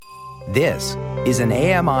This is an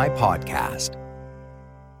AMI podcast.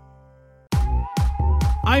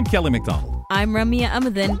 I'm Kelly McDonald. I'm Ramya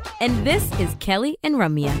Amadin, and this is Kelly and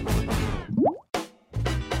Ramya.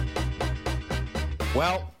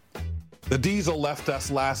 Well, the diesel left us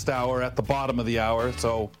last hour at the bottom of the hour,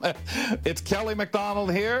 so it's Kelly McDonald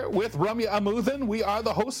here with Ramya Amadin. We are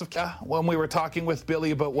the hosts of when we were talking with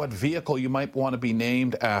Billy about what vehicle you might want to be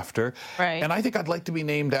named after. Right. And I think I'd like to be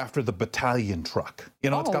named after the battalion truck.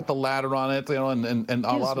 You know, It's got the ladder on it, you know, and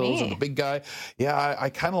a lot of those are the big guy. Yeah, I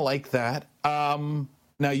kind of like that.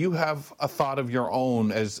 Now, you have a thought of your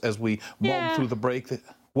own as we mulled through the break.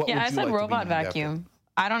 What would you I said like robot to be named vacuum. after?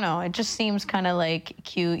 I don't know. It just seems kind of like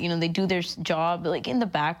cute. You know, they do their job like in the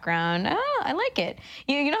background. I like it.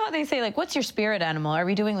 You know how they say like, what's your spirit animal? Are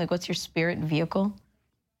we doing like, what's your spirit vehicle?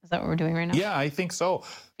 Is that what we're doing right now? Yeah, I think so. So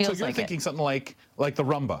Feels you're like thinking something like the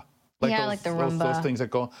Rumba. Like the Rumba. Those things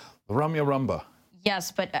that go, the Rumba.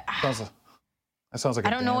 Yes, but That sounds like I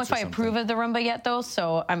don't know if I approve of the Rumba yet, though,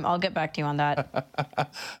 so I'll get back to you on that.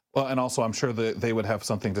 Well, and also I'm sure that they would have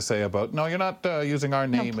something to say about, no, you're not using our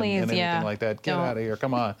name please, and anything like that. Get out of here.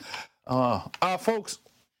 Come on. Folks,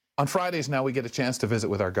 on Fridays now we get a chance to visit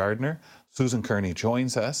with our gardener. Susan Kearney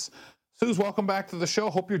joins us. Suze, welcome back to the show.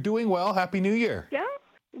 Hope you're doing well. Happy New Year. Yeah.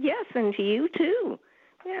 Yes, and to you too.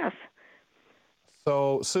 Yes.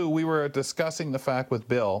 So, Sue, we were discussing the fact with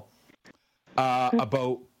Bill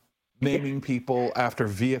about naming people after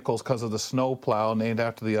vehicles because of the snowplow named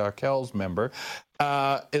after the Arkells member.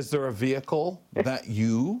 Is there a vehicle that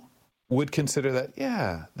you would consider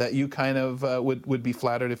that you kind of would be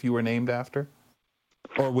flattered if you were named after?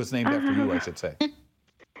 Or was named after you, I should say.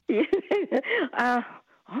 I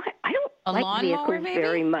don't like lawnmower, vehicles maybe?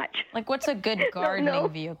 very much. Like, what's a good gardening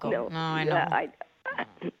vehicle? No, I know. I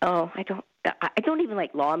don't. I don't even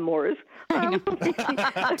like lawnmowers.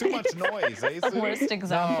 Too much noise, eh, Sue? Worst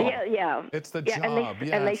example. No. Yeah. It's the Yeah, job.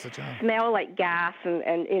 and they it's the job. smell like gas,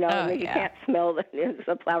 and you know, you can't smell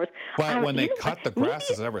the flowers. But when they cut the grass, maybe,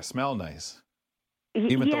 does it ever smell nice?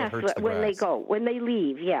 Even though it hurts the when grass. when they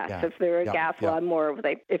leave, yes. Yeah. If they're a gas lawnmower,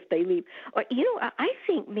 if they leave. You know, I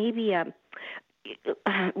think maybe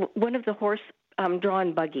one of the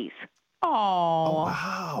horse-drawn buggies. Oh,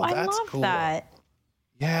 wow, I that's love cool. that.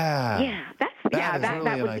 Yeah. Yeah, that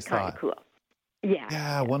really a would nice be kind thought. of cool. Yeah.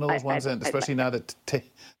 Yeah, one of those ones, that, especially now that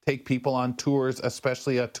take people on tours,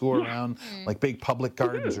 especially a tour around like big public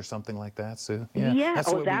gardens or something like that, Sue. Yeah,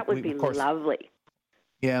 That's what that would be lovely.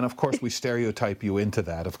 Yeah, and of course we stereotype you into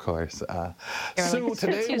that, of course. Sue,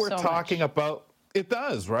 today we're talking about, it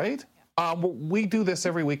does, right? We do this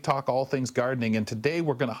every week, talk all things gardening, and today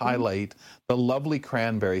we're going to highlight the lovely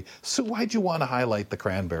cranberry. Sue, why'd you want to highlight the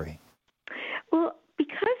cranberry? Well,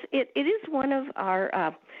 because it is one of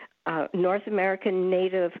our North American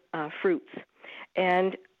native fruits,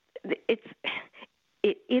 and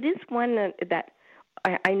it is one that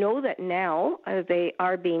I know that now they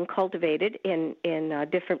are being cultivated in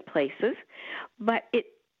different places, but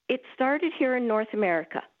it started here in North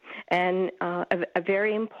America, and a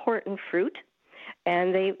very important fruit,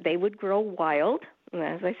 and they would grow wild. And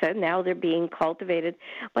as I said, now they're being cultivated,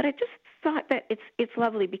 but I just thought that it's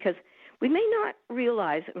lovely because we may not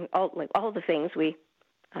realize all the things we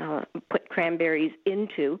put cranberries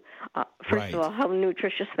into. First of all, how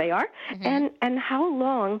nutritious they are, and how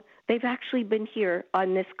long they've actually been here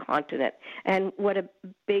on this continent, and what a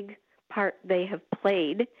big part they have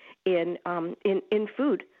played in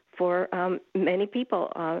food for many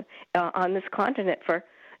people on this continent for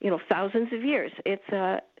thousands of years. It's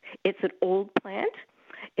an old plant.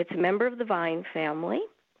 It's a member of the vine family,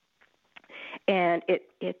 and it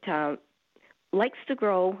likes to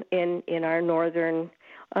grow in our northern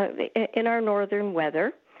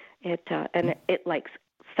weather. It likes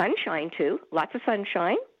sunshine too, lots of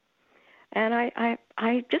sunshine. And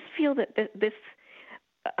I just feel that this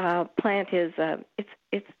plant is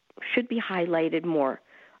it should be highlighted more.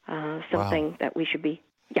 Something that we should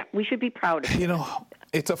be proud of.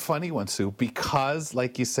 It's a funny one, Sue, because,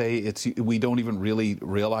 like you say, we don't even really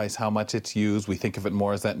realize how much it's used. We think of it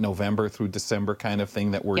more as that November through December kind of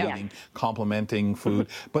thing that we're eating, complementing food.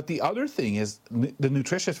 But the other thing is the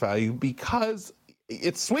nutritious value because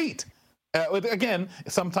it's sweet. Again,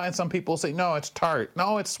 sometimes some people say, no, it's tart.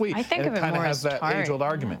 No, it's sweet. I think and of it kind more of has as that tart. age-old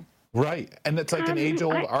argument. Right. And it's like an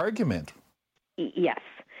age-old argument. Yes.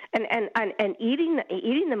 And eating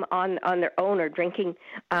them on their own or drinking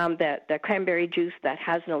the cranberry juice that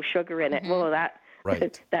has no sugar in it. Well, that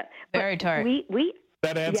Very tart.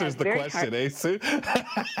 That answers the question, tart. Sue?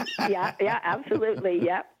 yeah, absolutely,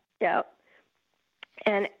 yeah.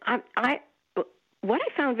 And what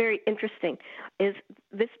I found very interesting is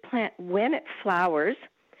this plant, when it flowers,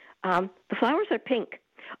 the flowers are pink.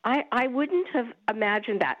 I wouldn't have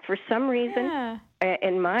imagined that. For some reason,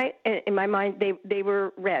 in my mind, they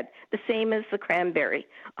were red, the same as the cranberry.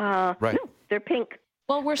 Right. No, they're pink.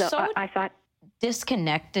 Well, we're so I thought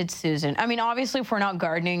disconnected, Susan. I mean, obviously, if we're not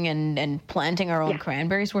gardening and planting our own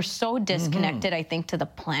cranberries, we're so disconnected, I think, to the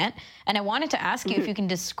plant. And I wanted to ask you if you can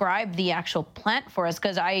describe the actual plant for us,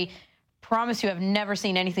 because I promise you I've never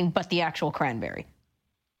seen anything but the actual cranberry.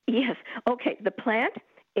 Yes. Okay. The plant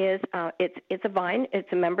is it's a vine.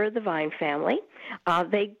 It's a member of the vine family.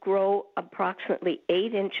 They grow approximately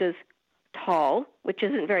 8 inches tall, which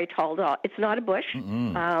isn't very tall at all. It's not a bush,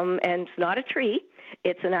 and it's not a tree.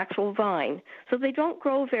 It's an actual vine. So they don't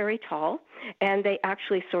grow very tall, and they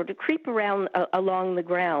actually sort of creep around along the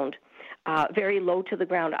ground, very low to the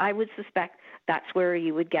ground. I would suspect that's where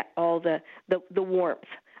you would get all the warmth.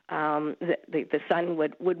 The sun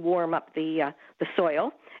would warm up the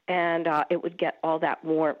soil, and it would get all that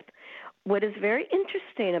warmth. What is very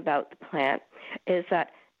interesting about the plant is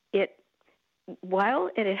that while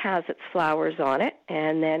it has its flowers on it,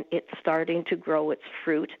 and then it's starting to grow its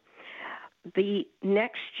fruit, the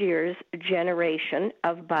next year's generation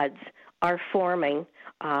of buds are forming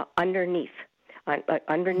underneath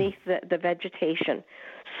the vegetation.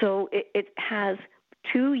 So it has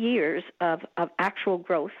 2 years of actual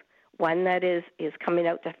growth, one that is coming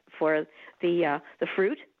out for the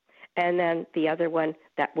fruit, and then the other one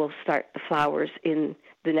that will start the flowers in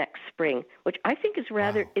the next spring, which I think is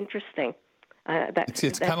rather interesting.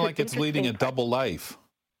 It's kind of like it's leading a double life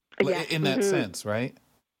in that sense, right?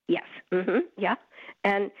 Yes. Yeah.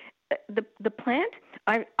 And the plant,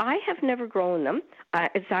 I have never grown them.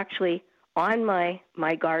 It's actually on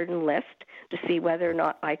my garden list to see whether or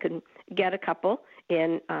not I can get a couple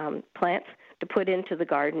in plants to put into the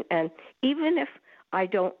garden. And even if I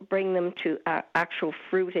don't bring them to actual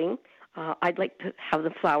fruiting, I'd like to have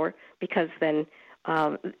them flower, because then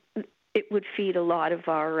it would feed a lot of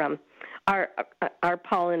our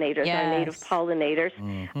pollinators, our native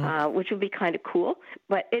pollinators, which would be kind of cool.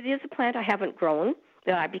 But it is a plant I haven't grown.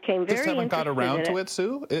 I became very interested in it. Just haven't got around to it,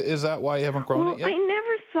 Sue? Is that why you haven't grown it yet? I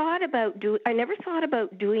never thought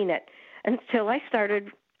about doing it until I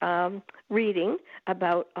started reading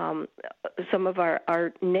about some of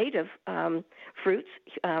our native fruits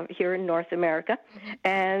here in North America,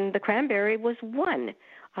 and the cranberry was one.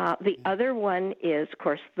 The other one is, of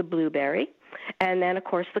course, the blueberry, and then, of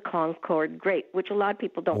course, the Concord grape, which a lot of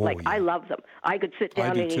people don't like. Yeah. I love them. I could sit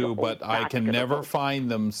down and eat a whole but I can never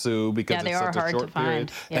find them, Sue, because it's such a short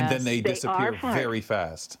period, and then they disappear very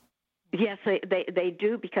fast. Yes, they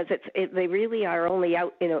do, because they really are only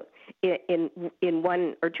out in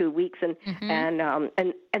 1 or 2 weeks, and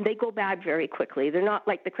they go bad very quickly. They're not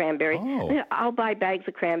like the cranberry. Oh. I'll buy bags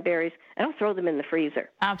of cranberries and I'll throw them in the freezer.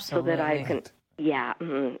 Absolutely. So that I can. Yeah,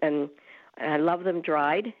 and I love them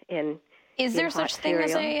dried in. Is there such thing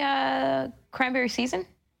as a cranberry season?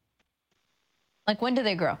 Like, when do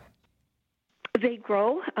they grow? They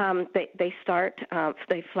grow. They start.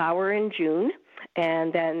 They flower in June,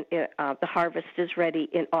 and then the harvest is ready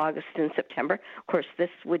in August and September. Of course, this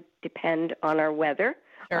would depend on our weather.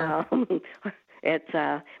 Sure.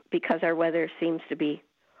 It's because our weather seems to be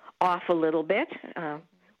off a little bit.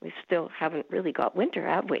 We still haven't really got winter,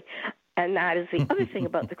 have we? And that is the other thing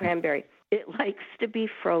about the cranberry. It likes to be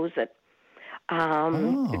frozen.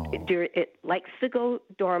 It likes to go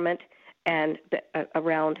dormant, and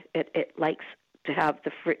around it likes to have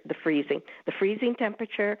the freezing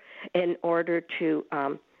temperature in order to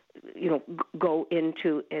go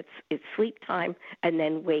into its sleep time and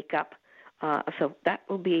then wake up. So that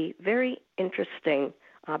will be very interesting.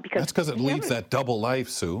 That's because it leads that double life,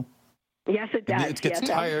 Sue. Yes, it does. It gets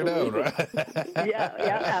tired out, right? yeah,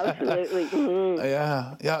 absolutely.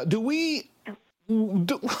 Mm-hmm. Yeah. Do we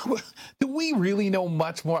really know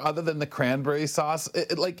much more other than the cranberry sauce?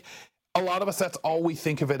 Like, a lot of us, that's all we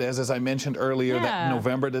think of it as I mentioned earlier, that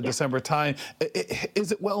November to December time.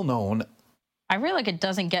 Is it well known? I feel like it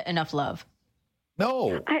doesn't get enough love.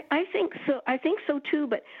 No. I think so. I think so too.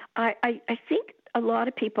 But I think a lot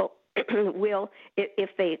of people will, if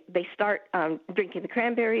they start drinking the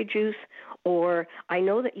cranberry juice, or I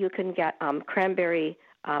know that you can get cranberry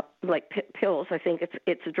pills. I think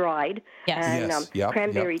it's dried. Yes. And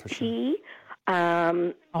cranberry tea.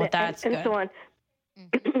 Sure. That's and good. so on.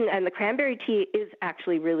 And the cranberry tea is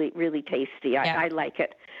actually really, really tasty. I like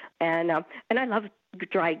it, and I love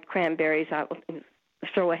dried cranberries. I'll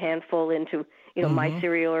throw a handful into my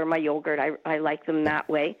cereal or my yogurt. I like them that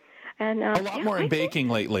way, And A lot more in baking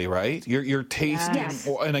lately, right? You're tasting, Yes.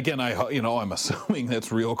 and again, I'm assuming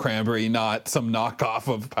that's real cranberry, not some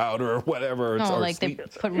knockoff of powder or whatever. No, or like they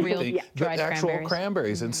sweet put real thing. dried The actual cranberries.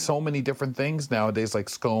 cranberries and so many different things nowadays, like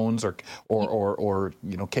scones or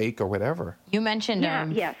cake or whatever. You mentioned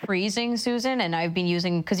yes. freezing, Susan, and I've been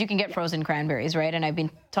using, because you can get frozen cranberries, right? And I've been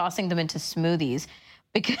tossing them into smoothies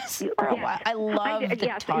because for a while, I love the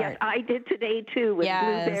tart. Yes, I did today too with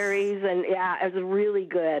Yes. blueberries, and it was really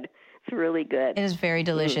good. It's really good. It is very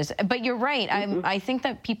delicious. But you're right. I think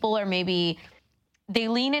that people are they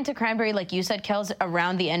lean into cranberry, like you said, Kels,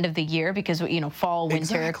 around the end of the year because, fall, winter,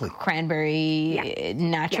 Exactly. cranberry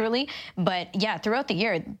naturally. But yeah, throughout the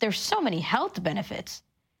year, there's so many health benefits.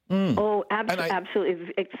 Oh, And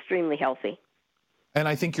absolutely, extremely healthy. And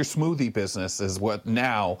I think your smoothie business is what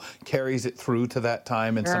now carries it through to that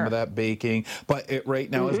time and some of that baking. But it right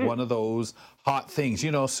now is one of those hot things.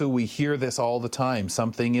 Sue, we hear this all the time.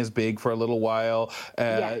 Something is big for a little while,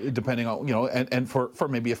 depending on, and for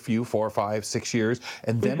maybe a few, 4, 5, 6 years.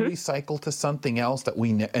 And then we cycle to something else that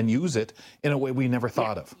and use it in a way we never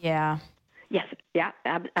thought of. Yeah. Yes,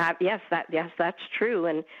 that's true.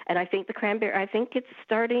 And I think the cranberry, I think it's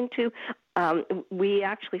starting to. We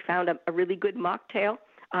actually found a really good mocktail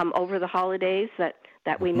over the holidays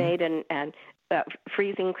that we made, and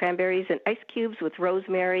freezing cranberries in ice cubes with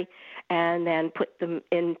rosemary, and then put them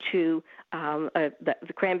into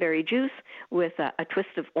the cranberry juice with a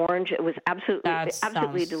twist of orange. It was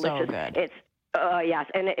absolutely delicious. So good. It's yes,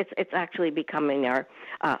 and it's actually becoming our.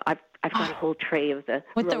 I've got a whole tray of the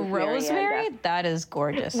With the rosemary. rosemary, And, that is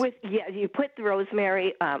gorgeous. you put the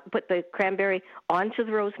rosemary, put the cranberry onto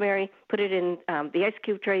the rosemary, put it in the ice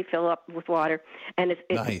cube tray, fill up with water, and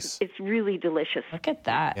Nice. it's really delicious. Look at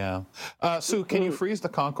that. Yeah. Sue, can you freeze the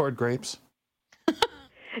Concord grapes?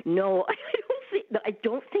 No, I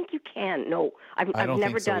don't think you can. No, I've don't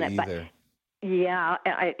never think so done it. either.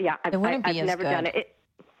 But I've wouldn't be as never done good. it.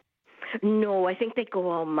 No, I think they go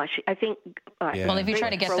all mushy. I think. Yeah. Well, if you try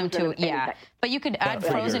to get them frozen to, and things. but you could add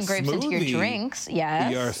for your frozen grapes into your smoothie, drinks.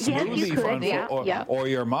 Yes. Your Yes, you smoothie could, fun yeah. or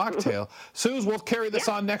your mocktail. Suze, we'll carry this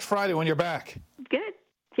on next Friday when you're back. Good.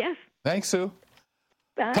 Yes. Thanks, Sue.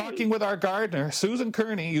 Bye. Talking with our gardener, Susan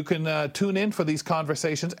Kearney. You can tune in for these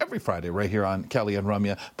conversations every Friday right here on Kelly and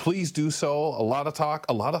Ramya. Please do so. A lot of talk,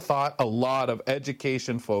 a lot of thought, a lot of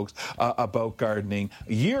education, folks, about gardening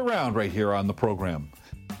year-round right here on the program.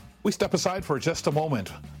 We step aside for just a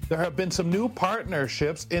moment. There have been some new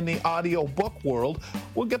partnerships in the audio book world.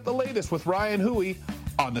 We'll get the latest with Ryan Hui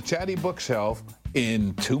on the Chatty Bookshelf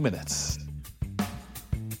in 2 minutes.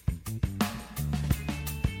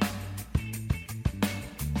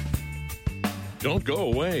 Don't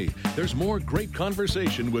go away. There's more great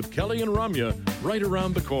conversation with Kelly and Ramya right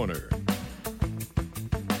around the corner.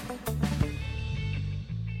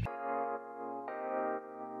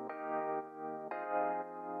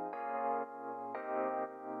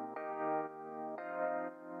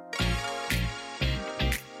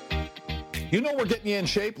 We're getting you in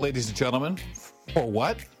shape, ladies and gentlemen. For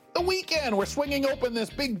what? The weekend. We're swinging open this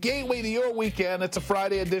big gateway to your weekend. It's a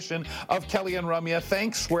Friday edition of Kelly and Ramya.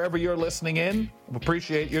 Thanks wherever you're listening in.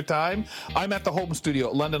 Appreciate your time. I'm at the home studio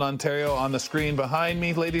at London, Ontario. On the screen behind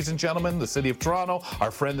me, ladies and gentlemen, the city of Toronto, our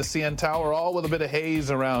friend the CN Tower, all with a bit of haze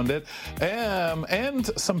around it, and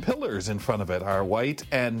some pillars in front of it, our white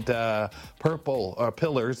and purple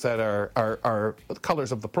pillars that are the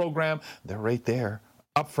colors of the program. They're right there,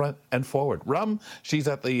 up front and forward. She's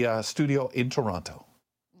at the studio in Toronto.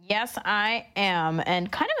 Yes, I am.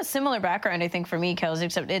 And kind of a similar background, I think, for me, Kels,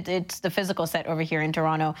 except it's the physical set over here in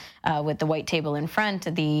Toronto with the white table in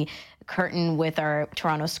front, the curtain with our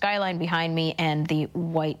Toronto skyline behind me, and the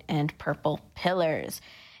white and purple pillars.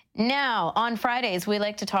 Now, on Fridays, we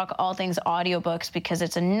like to talk all things audiobooks because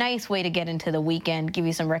it's a nice way to get into the weekend, give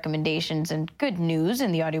you some recommendations and good news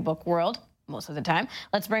in the audiobook world most of the time.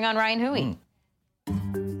 Let's bring on Ryan Hui.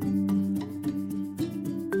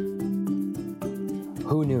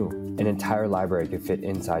 Who knew an entire library could fit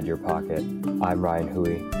inside your pocket? I'm Ryan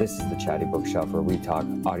Hui. This is the Chatty Bookshelf, where we talk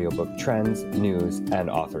audiobook trends, news, and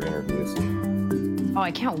author interviews. Oh,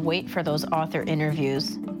 I can't wait for those author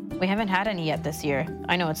interviews. We haven't had any yet this year.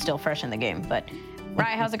 I know it's still fresh in the game, but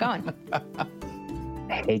Ryan, how's it going?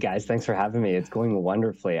 Hey guys, thanks for having me. It's going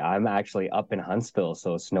wonderfully. I'm actually up in Huntsville,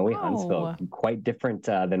 so snowy Huntsville. Quite different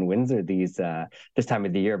than Windsor this time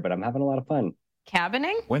of the year, but I'm having a lot of fun.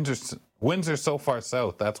 Cabining? Windsor's so far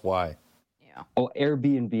south, that's why. Yeah, Oh,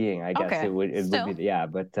 Airbnb-ing, I guess Okay, it would still. be, yeah,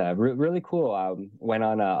 but really cool. Went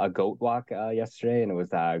on a goat walk yesterday, and it was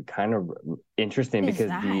kind of interesting What is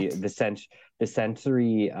because that? the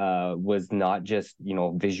sensory was not just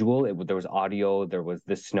visual. There was audio, there was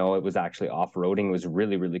the snow. It was actually off-roading. It was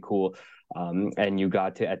really, really cool. And you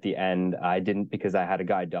got to, at the end, I didn't because I had a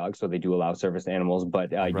guide dog, so they do allow service animals,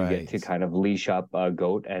 but you get to Right. kind of leash up a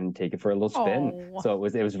goat and take it for a little spin. Oh, So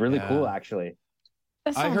it was really cool, Yeah. actually.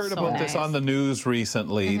 that I sounds heard so about this on nice. the news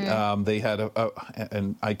recently. Mhm. They had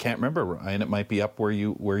and I can't remember, Ryan. It might be up where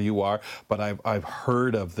you are, but I've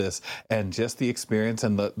heard of this, and just the experience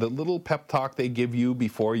and the little pep talk they give you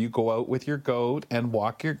before you go out with your goat and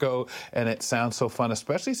walk your goat, and it sounds so fun,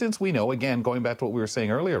 especially since we know, again, going back to what we were saying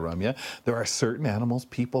earlier, Ramya, there are certain animals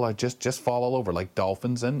people are just fall all over, like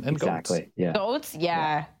dolphins and goats. Exactly. Yeah. Goats,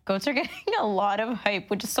 yeah. Goats are getting a lot of hype,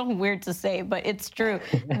 which is so weird to say, but it's true.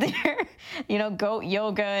 They're, goat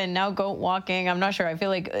yoga and now goat walking. I'm not sure. I feel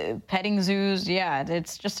like petting zoos, yeah,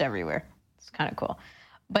 it's just everywhere. It's kind of cool.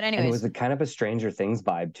 But And it anyways, was kind of a Stranger Things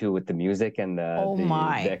vibe too, with the music and Oh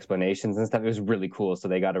my. the explanations and stuff. It was really cool. So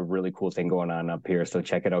they got a really cool thing going on up here. So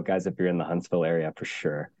check it out, guys, if you're in the Huntsville area for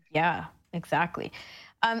sure. yeah, exactly.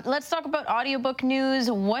 Let's talk about audiobook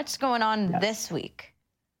news. What's going on this week?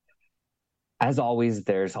 As always,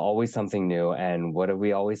 there's always something new. And what are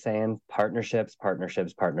we always saying? Partnerships,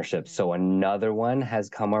 partnerships, partnerships. So another one has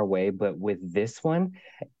come our way. But with this one,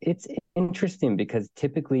 it's interesting because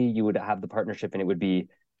typically you would have the partnership and it would be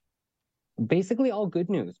basically all good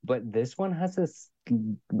news. But this one has this,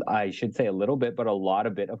 I should say a little bit, but a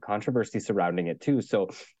bit of controversy surrounding it too. So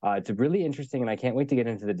it's really interesting, and I can't wait to get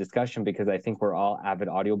into the discussion because I think we're all avid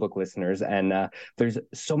audiobook listeners, and there's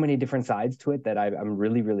so many different sides to it that I'm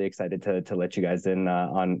really, really excited to let you guys in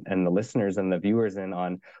on, and the listeners and the viewers in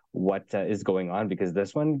on what is going on, because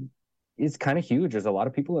this one is kind of huge. There's a lot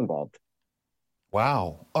of people involved.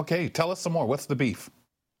 Wow. Okay, tell us some more. What's the beef?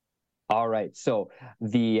 All right. So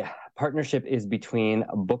the partnership is between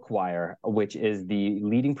Bookwire, which is the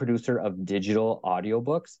leading producer of digital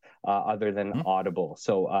audiobooks other than Audible.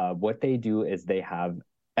 So what they do is they have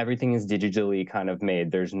everything is digitally kind of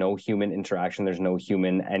made. There's no human interaction. There's no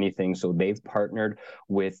human anything. So they've partnered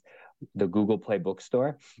with the Google Play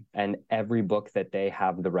Bookstore, and every book that they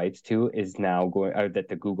have the rights to is now going, or that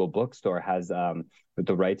the Google Bookstore has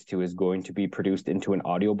the rights to, is going to be produced into an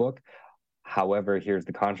audiobook. However, here's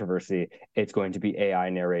the controversy. It's going to be AI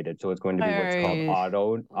narrated. So it's going to be what's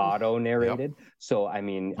called auto narrated. Yep. So, I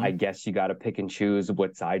mean, I guess you got to pick and choose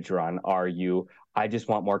what side you're on. Are you, I just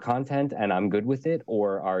want more content and I'm good with it?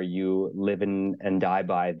 Or are you live and die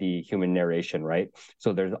by the human narration, right?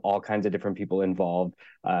 So there's all kinds of different people involved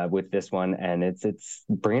with this one. And it's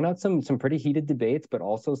bringing out some pretty heated debates, but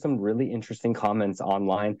also some really interesting comments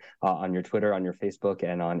online on your Twitter, on your Facebook,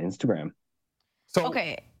 and on Instagram. So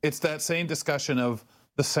it's that same discussion of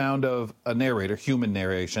the sound of a narrator, human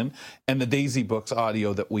narration, and the Daisy Books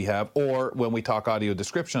audio that we have, or when we talk audio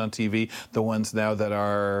description on TV, the ones now that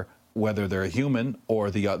are, whether they're a human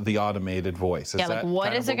or the automated voice. Yeah, like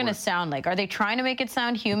what is it going to sound like? Are they trying to make it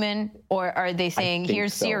sound human, or are they saying,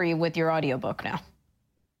 here's Siri with your audiobook now?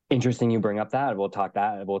 Interesting you bring up that. We'll talk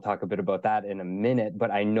a bit about that in a minute,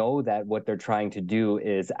 but I know that what they're trying to do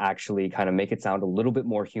is actually kind of make it sound a little bit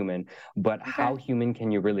more human, but how human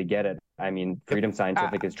can you really get it? I mean, Freedom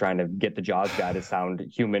Scientific is trying to get the Jaws guy to sound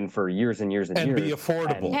human for years and years and years. Be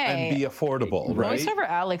affordable. And be affordable, right? VoiceOver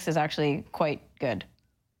Alex is actually quite good.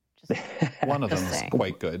 One of them is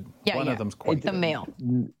quite good. Yeah, One of them's quite good. The male.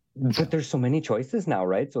 But there's so many choices now,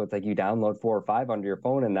 right? So it's like you download 4 or 5 onto your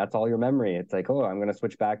phone, and that's all your memory. It's like, oh, I'm going to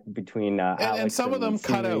switch back between Alex and some of them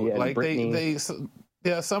cut out. Like Brittany.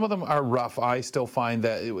 Yeah, some of them are rough. I still find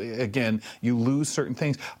that, again, you lose certain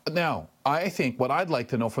things. Now, I think what I'd like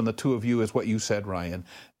to know from the two of you is what you said, Ryan.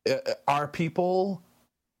 Are people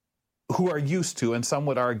who are used to, and some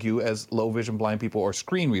would argue as low vision blind people or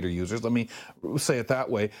screen reader users, let me say it that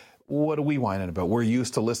way, what are we whining about? We're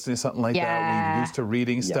used to listening to something like that. We're used to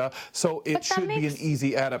reading stuff. So it should be an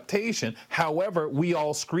easy adaptation. However, we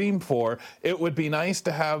all scream for, it would be nice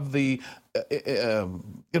to have the, the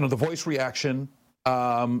voice reaction,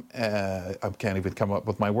 I can't even come up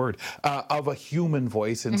with my word, of a human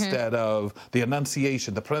voice instead of the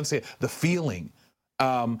enunciation, the pronunciation, the feeling.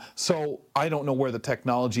 So I don't know where the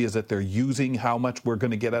technology is that they're using, how much we're going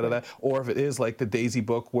to get out of that, or if it is like the Daisy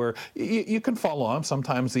book where you can follow on.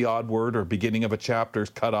 Sometimes the odd word or beginning of a chapter is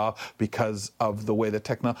cut off because of the way the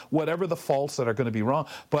technology, whatever the faults that are going to be wrong.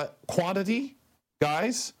 But quantity,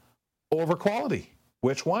 guys, over quality.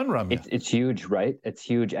 Which one, Ramya? It's huge, right? It's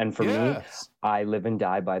huge. And for me, I live and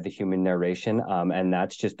die by the human narration. And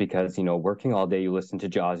that's just because, you know, working all day, you listen to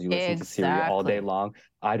Jaws, you listen to Siri all day long.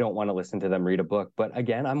 I don't want to listen to them read a book. But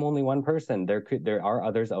again, I'm only one person. There are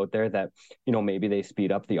others out there that, you know, maybe they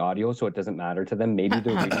speed up the audio so it doesn't matter to them. Maybe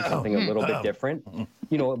they're reading something a little bit different.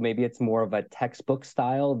 You know, maybe it's more of a textbook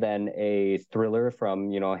style than a thriller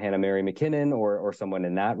from, you know, Hannah Mary McKinnon or someone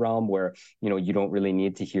in that realm where, you know, you don't really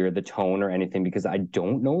need to hear the tone or anything, because I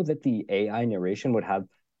don't know that the AI narration would have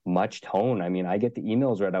much tone. I mean, I get the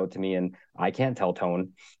emails read out to me and I can't tell tone.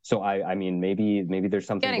 So I mean, maybe there's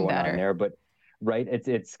something going on there, but right,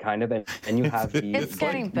 it's kind of, and you have the, it's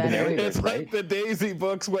getting better. It's right? like the Daisy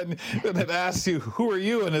books when it asks you, who are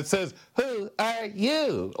you? And it says, who are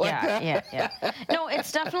you? Like Yeah. No,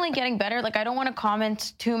 it's definitely getting better. Like, I don't want to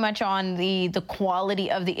comment too much on the quality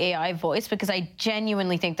of the AI voice, because I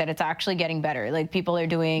genuinely think that it's actually getting better. Like, people are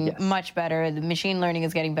doing much better. The machine learning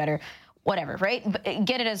is getting better. Whatever, right? But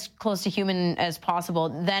get it as close to human as possible,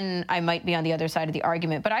 then I might be on the other side of the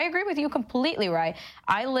argument. But I agree with you completely, right?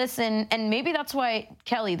 I listen, and maybe that's why,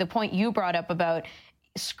 Kelly, the point you brought up about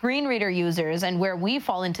screen reader users and where we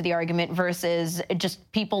fall into the argument versus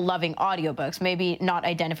just people loving audiobooks, maybe not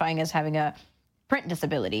identifying as having a print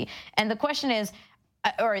disability. And the question is,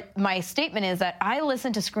 or my statement is that I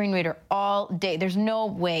listen to screen reader all day. There's no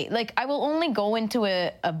way. Like, I will only go into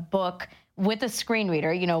a book with a screen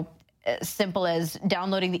reader, you know, as simple as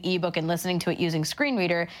downloading the ebook and listening to it using screen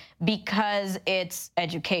reader, because it's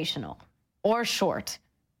educational or short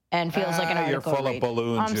and feels like an article. You're full read. of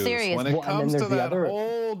balloon I'm juice. serious. When it comes to that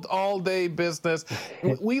old all-day business,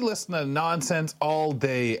 we listen to nonsense all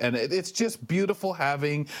day, and it's just beautiful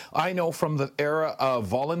having, I know from the era of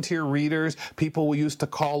volunteer readers, people used to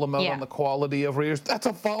call them out on the quality of readers. That's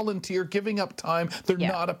a volunteer giving up time. They're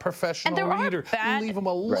not a professional reader. Leave them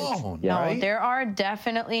alone. No, there are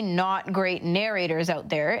definitely not great narrators out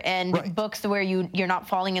there, and books where you're not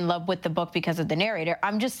falling in love with the book because of the narrator.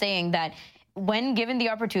 I'm just saying that when given the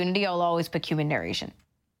opportunity, I'll always pick human narration.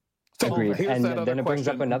 Agreed. And then it brings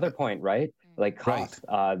up another point, right? Like cost.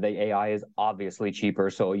 The AI is obviously cheaper.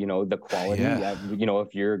 So, you know, the quality, you know,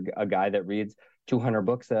 if you're a guy that reads 200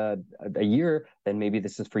 books a year, then maybe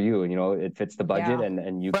this is for you. You know, it fits the budget,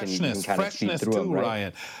 and you can kind of speed through them, right?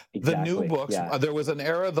 Ryan. Exactly. The new books, there was an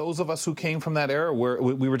era, those of us who came from that era, where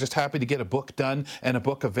we were just happy to get a book done and a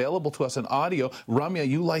book available to us in audio. Ramya,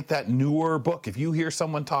 you like that newer book. If you hear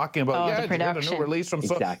someone talking about, you had a new release from you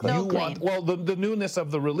want, well, the newness of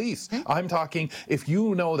the release. I'm talking, if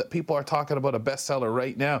you know that people are talking about a bestseller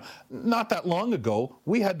right now, not that long ago,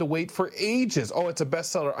 we had to wait for ages. Oh, it's a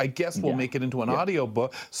bestseller. I guess we'll make it into an audio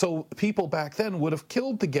book. So people back then would have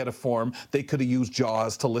killed to get a form. They could have used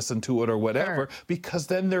Jaws to listen to it or whatever, because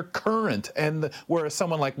then they're current. And whereas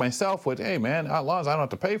someone like myself would, hey man, as long as I don't have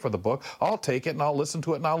to pay for the book, I'll take it and I'll listen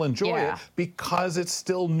to it and I'll enjoy it because it's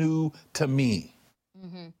still new to me.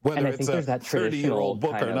 Whether it's a 30-year-old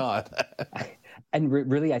book or not. And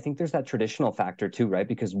really, I think there's that traditional factor too, right?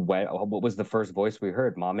 Because what was the first voice we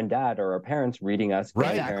heard? Mom and dad or our parents reading us,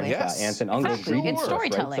 grandparents, aunts and uncles reading it's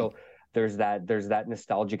storytelling. Us, right? So there's that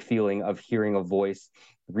nostalgic feeling of hearing a voice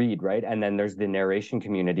read, right? And then there's the narration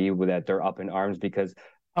community that they're up in arms because it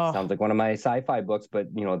sounds like one of my sci-fi books, but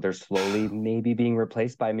you know, they're slowly maybe being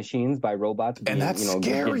replaced by machines, by robots, and that's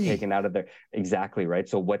scary. Taken out of there. Exactly, right?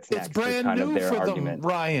 So what's next? It's brand new for argument. them,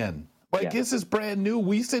 Ryan. Like, this is brand new.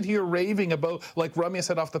 We sit here raving about, like Ramya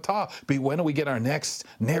said off the top, when do we get our next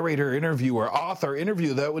narrator interview or author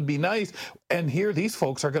interview? That would be nice. And here, these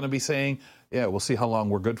folks are going to be saying, yeah, we'll see how long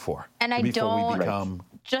we're good for. And I don't,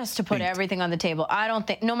 just to put everything on the table, I don't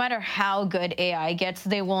think, no matter how good AI gets,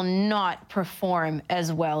 they will not perform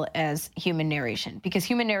as well as human narration, because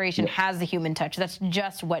human narration has the human touch. That's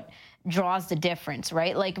just what draws the difference,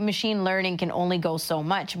 right? Like, machine learning can only go so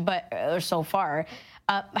much, or so far.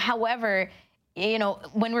 However, you know,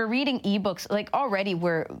 when we're reading ebooks, like already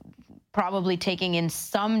we're probably taking in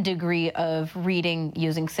some degree of reading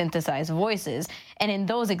using synthesized voices. And in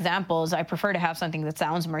those examples, I prefer to have something that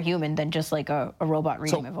sounds more human than just like a robot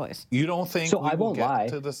reading my voice. You don't think we will get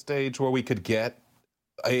to the stage where we could get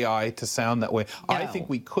AI to sound that way? No. I think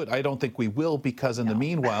we could. I don't think we will, because in the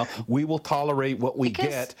meanwhile, we will tolerate what we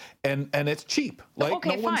get, and it's cheap. Like,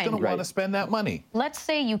 no one's going to want to spend that money. Let's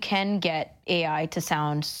say you can get AI to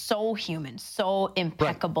sound so human, so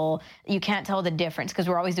impeccable, you can't tell the difference, because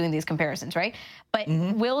we're always doing these comparisons, right? But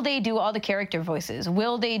will they do all the character voices?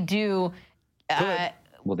 Will they do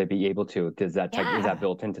Will they be able to? Is that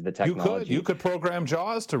built into the technology? You could program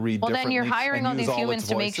JAWS to read differently. Well, then you're hiring all these humans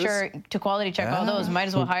to make sure to quality check all those. Might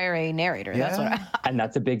as well hire a narrator. That's what. And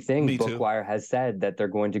that's a big thing. Me too. Bookwire has said that they're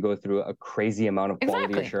going to go through a crazy amount of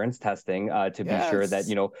quality assurance testing to be sure that,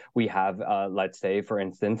 you know, we have, let's say, for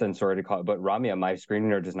instance, and sorry to call it, but Ramya, my screen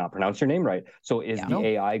reader does not pronounce your name right. So is the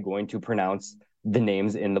AI going to pronounce the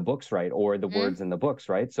names in the books right, or the words in the books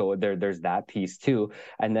right? So there's that piece too.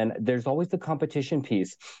 And then there's always the competition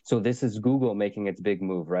piece. So this is Google making its big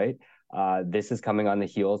move, right? This is coming on the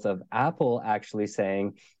heels of Apple actually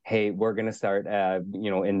saying, hey, we're going to start,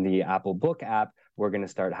 in the Apple Book app, we're going to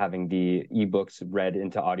start having the ebooks read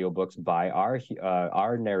into audiobooks by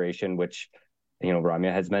our narration, which, you know,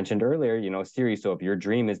 Ramya has mentioned earlier, you know, Siri. So if your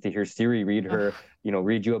dream is to hear Siri read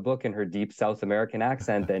you a book in her deep South American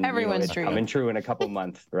accent, then it's coming true in a couple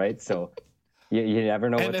months, right? So you never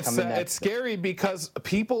know what's coming next. It's scary because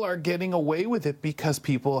people are getting away with it because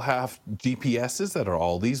people have GPSs that are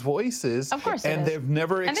all these voices. Of course, and they've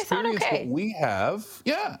never experienced what we have.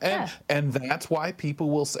 And that's why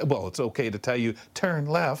people will say, well, it's okay to tell you turn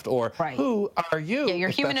left or who are you? Yeah, you're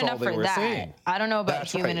human enough for that. Saying. I don't know about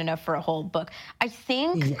human enough for a whole book. I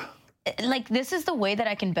think like this is the way that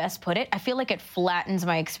I can best put it. I feel like it flattens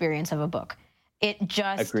my experience of a book. It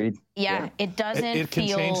just, agreed. It doesn't feel... It can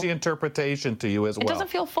change the interpretation to you as well. It doesn't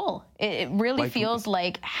feel full. It really feels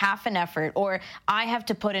like half an effort, or I have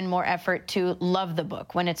to put in more effort to love the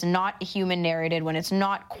book when it's not human narrated, when it's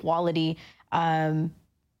not quality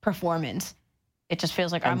performance. It just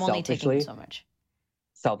feels like I'm only taking so much.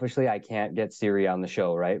 Selfishly, I can't get Siri on the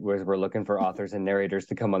show, right? Whereas we're looking for authors and narrators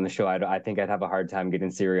to come on the show. I think I'd have a hard time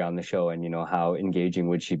getting Siri on the show. And, you know, how engaging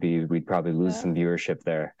would she be? We'd probably lose some viewership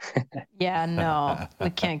there. Yeah, no,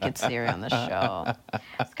 we can't get Siri on the show.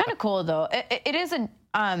 It's kind of cool, though. It isn't,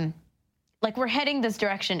 like, we're heading this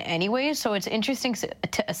direction anyway, so it's interesting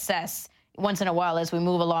to assess once in a while as we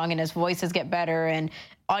move along and as voices get better and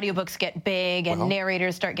audiobooks get big and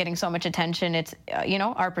narrators start getting so much attention. It's,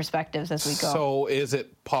 our perspectives as we go. So is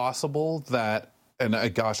it possible that,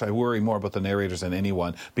 and gosh, I worry more about the narrators than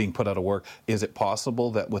anyone being put out of work. Is it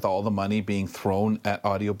possible that with all the money being thrown at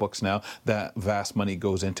audiobooks now, that vast money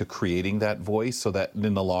goes into creating that voice so that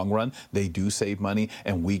in the long run, they do save money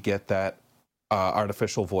and we get that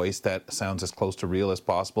artificial voice that sounds as close to real as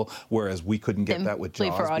possible, whereas we couldn't get that with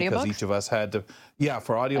JAWS because each of us had to,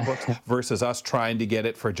 for audiobooks versus us trying to get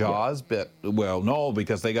it for JAWS, but no,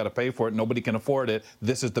 because they got to pay for it, nobody can afford it,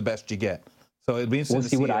 this is the best you get. So it'd be interesting to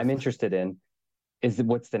see what I'm interested in is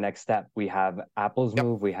what's the next step. We have Apple's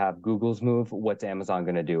move, we have Google's move. What's Amazon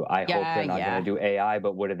going to do? I hope they're not going to do AI,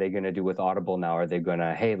 but what are they going to do with Audible now? Are they going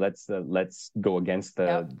to, hey, let's go against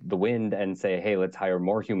the wind and say, hey, let's hire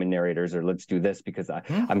more human narrators, or let's do this, because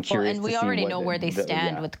I'm curious. And we already know where they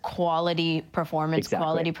stand with quality performance,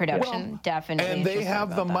 quality production, definitely. And they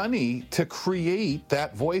have the money to create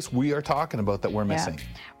that voice we are talking about that we're missing.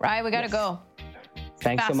 Right, we got to go.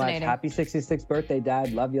 Thanks so much. Happy 66th birthday,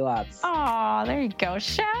 Dad. Love you lots. Oh, there you go.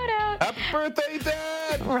 Shout out. Happy birthday,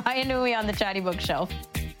 Dad. Ryan Nui on the Chatty Bookshelf.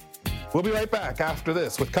 We'll be right back after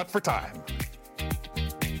this with Cut for Time.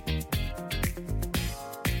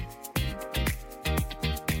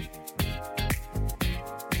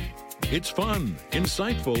 It's fun,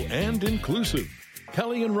 insightful, and inclusive.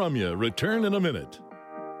 Kelly and Ramya return in a minute.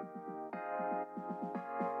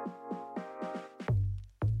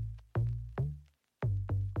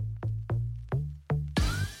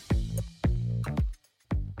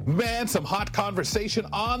 Man, some hot conversation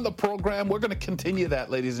on the program. We're going to continue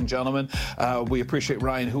that, ladies and gentlemen. We appreciate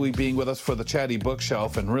Ryan Hui being with us for the Chatty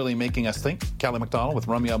Bookshelf and really making us think. Kelly McDonald with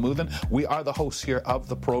Ramya Amuthan. We are the hosts here of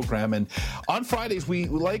the program. And on Fridays, we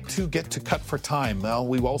like to get to Cut for Time. Well,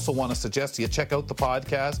 we also want to suggest you check out the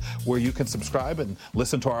podcast where you can subscribe and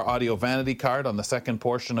listen to our audio vanity card on the second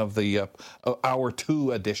portion of the Hour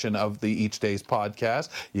 2 edition of the Each Day's podcast.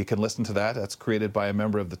 You can listen to that. That's created by a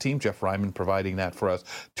member of the team, Jeff Ryman, providing that for us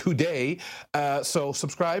today. So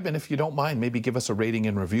subscribe, and if you don't mind, maybe give us a rating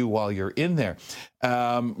and review while you're in there.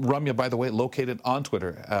 Ramya, by the way, located on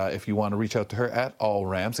Twitter, if you want to reach out to her at All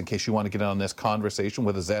Rams, in case you want to get on this conversation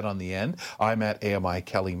with a Z on the end. I'm at AMI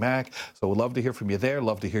Kelly Mac. So we'd love to hear from you there.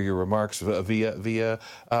 Love to hear your remarks via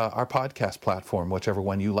our podcast platform, whichever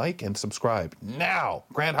one you like, and subscribe. Now,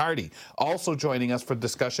 Grant Hardy also joining us for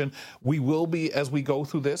discussion. We will be, as we go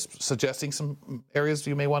through this, suggesting some areas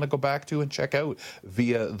you may want to go back to and check out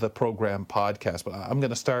via the program podcast. But I'm going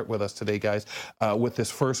to start with us today, guys, with this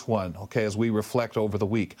first one, okay, as we reflect over the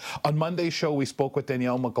week. On Monday's show, we spoke with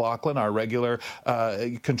Danielle McLaughlin, our regular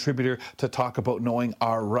contributor, to talk about knowing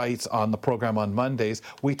our rights on the program on Mondays.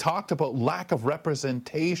 We talked about lack of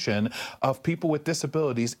representation of people with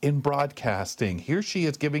disabilities in broadcasting. Here she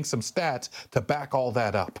is giving some stats to back all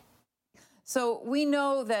that up. So we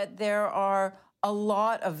know that there are a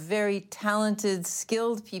lot of very talented,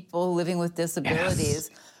 skilled people living with disabilities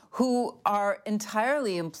who are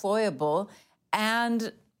entirely employable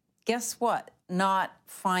and, guess what, not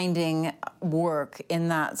finding work in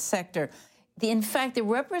that sector. In fact, the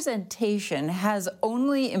representation has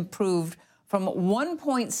only improved from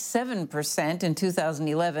 1.7% in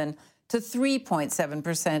 2011 to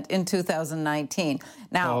 3.7% in 2019.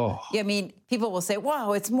 Now, I mean, people will say,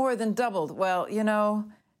 wow, it's more than doubled. Well, you know,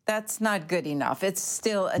 that's not good enough. It's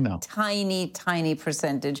still a tiny, tiny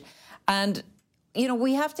percentage. And, you know,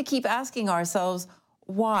 we have to keep asking ourselves,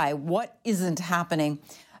 why? What isn't happening?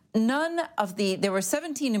 There were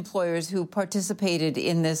 17 employers who participated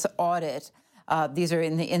in this audit. These are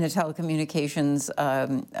in the telecommunications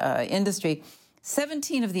industry.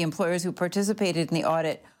 17 of the employers who participated in the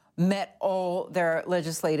audit met all their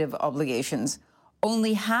legislative obligations.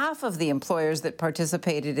 Only half of the employers that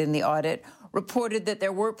participated in the audit reported that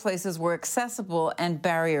their workplaces were accessible and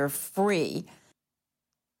barrier-free.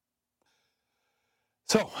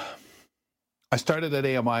 So, I started at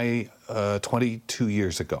AMI 22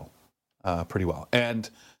 years ago, pretty well. And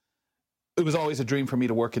it was always a dream for me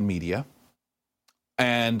to work in media.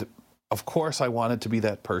 And of course, I wanted to be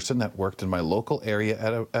that person that worked in my local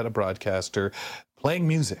area at a broadcaster playing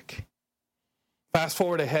music. Fast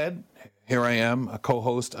forward ahead, here I am, a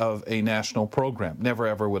co-host of a national program. Never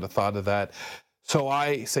ever would have thought of that. So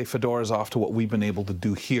I say fedoras off to what we've been able to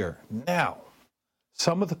do here. Now,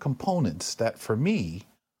 some of the components that for me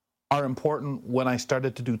are important when I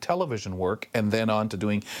started to do television work and then on to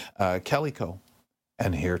doing Kellyco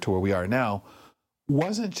and here to where we are now,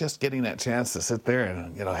 wasn't just getting that chance to sit there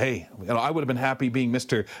and, you know, hey, you know, I would have been happy being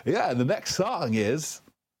Mr. Yeah, the next song is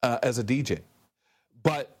as a DJ.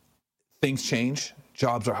 But things change.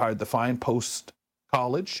 Jobs are hard to find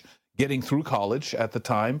post-college. Getting through college at the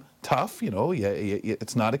time, tough, you know,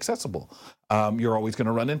 it's not accessible. You're always going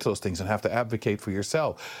to run into those things and have to advocate for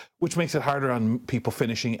yourself, which makes it harder on people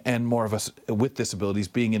finishing and more of us with disabilities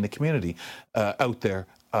being in the community out there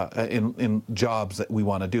in jobs that we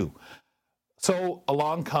want to do. So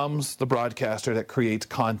along comes the broadcaster that creates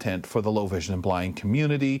content for the low vision and blind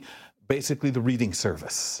community, basically the reading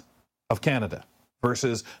service of Canada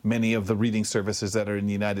versus many of the reading services that are in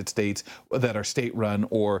the United States that are state-run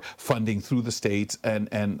or funding through the states and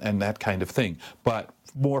that kind of thing, but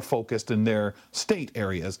more focused in their state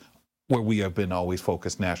areas where we have been always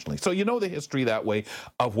focused nationally. So you know the history that way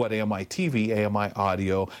of what AMI TV, AMI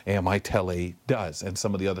Audio, AMI Tele does, and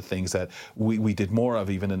some of the other things that we did more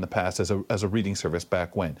of even in the past as a reading service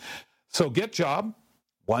back when. So get job,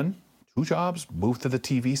 1, 2 jobs, move to the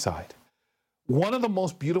TV side. One of the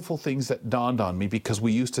most beautiful things that dawned on me, because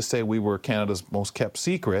we used to say we were Canada's most kept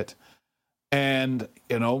secret, and,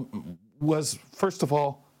 you know, was, first of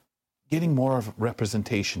all, getting more of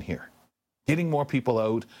representation here. Getting more people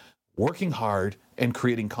out, working hard, and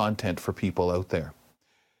creating content for people out there.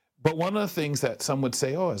 But one of the things that some would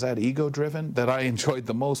say, oh, is that ego-driven, that I enjoyed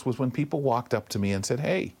the most was when people walked up to me and said,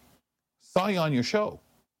 hey, saw you on your show.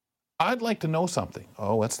 I'd like to know something.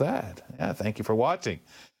 Oh, what's that? Yeah, thank you for watching.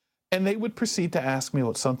 And they would proceed to ask me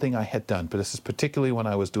about something I had done, but this is particularly when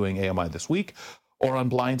I was doing AMI This Week or on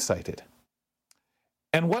Blindsided.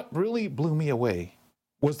 And what really blew me away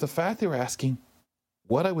was the fact they were asking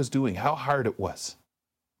what I was doing, how hard it was,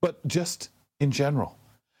 but just in general.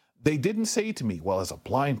 They didn't say to me, well, as a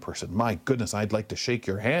blind person, my goodness, I'd like to shake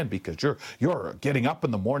your hand because you're getting up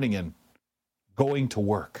in the morning and going to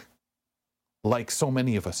work like so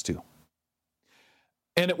many of us do.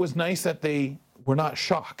 And it was nice that they were not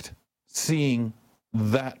shocked seeing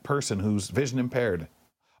that person who's vision impaired.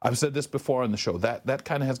 I've said this before on the show, that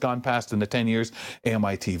kind of has gone past in the 10 years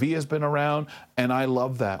AMI TV has been around, and I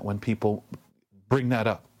love that when people bring that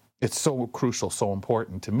up. It's so crucial, so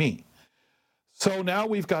important to me. So now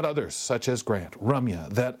we've got others, such as Grant, Ramya,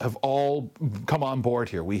 that have all come on board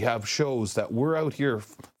here. We have shows that we're out here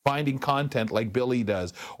finding content like Billy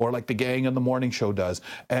does, or like the Gang in the Morning Show does,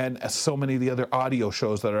 and so many of the other audio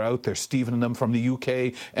shows that are out there, Stephen and them from the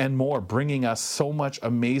UK and more, bringing us so much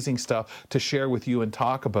amazing stuff to share with you and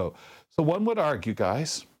talk about. So one would argue,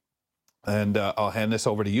 guys, and I'll hand this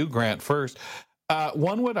over to you, Grant, first.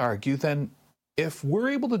 One would argue then, if we're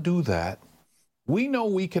able to do that, we know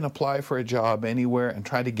we can apply for a job anywhere and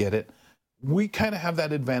try to get it. we kind of have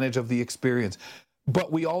that advantage of the experience.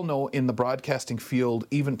 But we all know in the broadcasting field,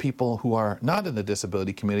 even people who are not in the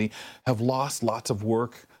disability community have lost lots of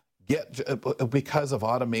work because of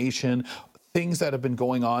automation, things that have been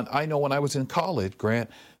going on. I know when I was in college, Grant,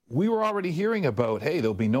 we were already hearing about, hey,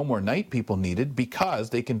 there'll be no more night people needed because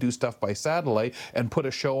they can do stuff by satellite and put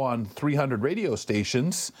a show on 300 radio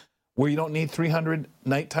stations where you don't need 300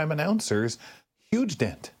 nighttime announcers. Huge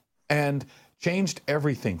dent, and changed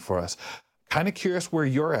everything for us. Kind of curious where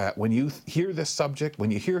you're at when you hear this subject,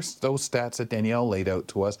 when you hear those stats that Danielle laid out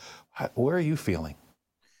to us. Where are you feeling?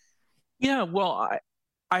 Yeah, well,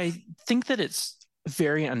 I think that it's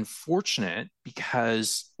very unfortunate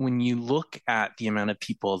because when you look at the amount of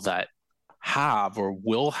people that have or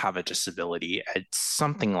will have a disability, it's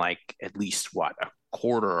something like at least a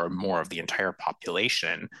quarter or more of the entire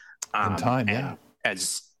population.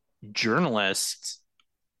 As journalists,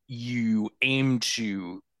 you aim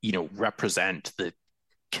to, represent the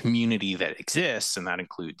community that exists, and that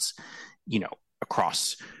includes,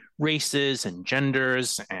 across races and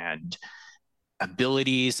genders and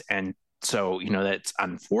abilities. And so, that's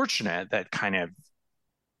unfortunate that kind of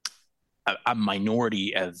a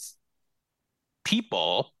minority of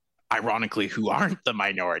people, ironically, who aren't the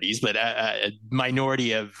minorities, but a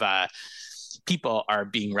minority of people are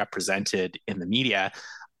being represented in the media.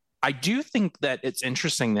 I do think that it's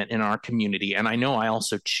interesting that in our community, and I know I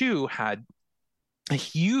also too had a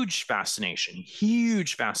huge fascination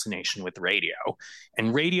with radio.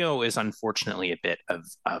 And radio is unfortunately a bit of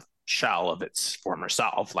a shell of its former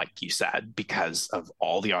self, like you said, because of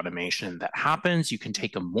all the automation that happens. You can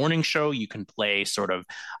take a morning show, you can play sort of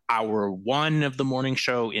hour 1 of the morning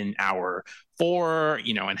show in hour 4,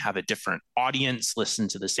 and have a different audience listen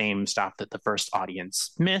to the same stuff that the first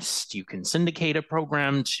audience missed. You can syndicate a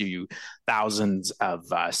program to thousands of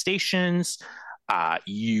stations. I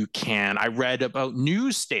read about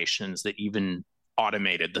news stations that even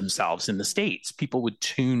automated themselves in the States. People would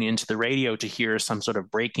tune into the radio to hear some sort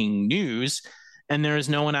of breaking news, and there is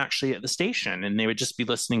no one actually at the station, and they would just be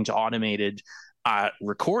listening to automated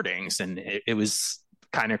recordings, and it was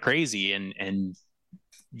kind of crazy and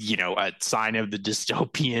a sign of the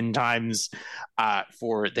dystopian times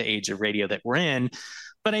for the age of radio that we're in.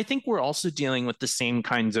 But I think we're also dealing with the same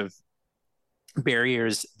kinds of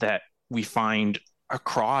barriers that we find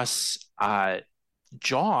across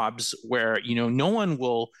jobs where, no one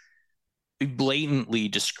will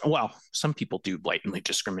blatantly some people do blatantly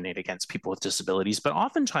discriminate against people with disabilities, but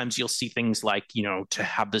oftentimes you'll see things like, to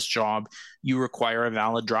have this job, you require a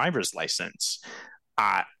valid driver's license,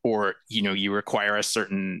 or, you require a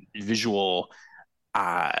certain visual,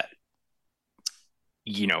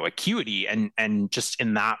 acuity, and just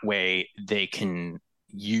in that way, they can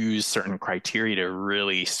use certain criteria to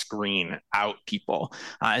really screen out people.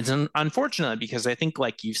 It's unfortunate because I think,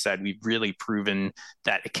 like you said, we've really proven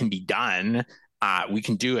that it can be done. We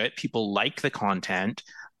can do it. People like the content,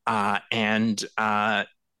 and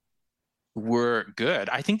we're good.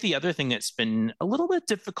 I think the other thing that's been a little bit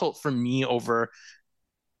difficult for me over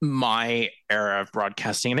my era of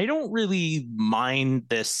broadcasting, and I don't really mind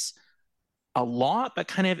this a lot, but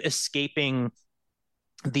kind of escaping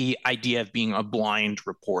the idea of being a blind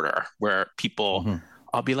reporter, where people,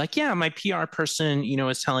 I'll be like, yeah, my PR person,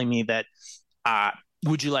 is telling me that,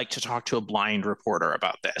 would you like to talk to a blind reporter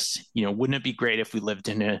about this? Wouldn't it be great if we lived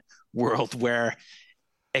in a world where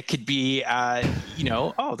it could be,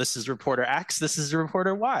 oh, this is reporter X, this is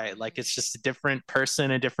reporter Y. Like, it's just a different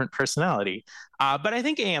person, a different personality. But I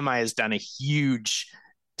think AMI has done a huge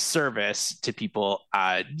service to people,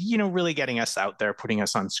 really getting us out there, putting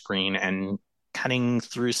us on screen, and cutting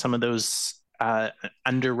through some of those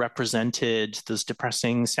underrepresented, those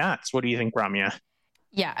depressing stats. What do you think, Ramya?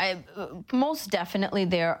 Yeah, most definitely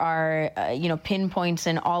there are, pinpoints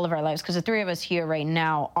in all of our lives, because the three of us here right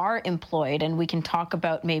now are employed, and we can talk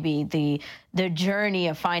about maybe the journey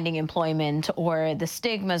of finding employment, or the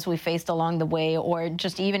stigmas we faced along the way, or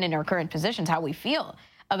just even in our current positions, how we feel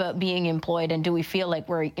about being employed, and do we feel like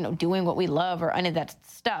we're, doing what we love, or any of that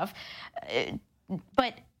stuff.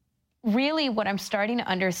 But really what I'm starting to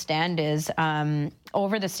understand is,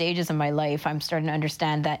 over the stages of my life, I'm starting to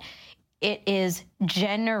understand that it is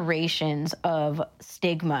generations of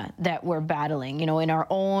stigma that we're battling, in our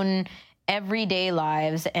own everyday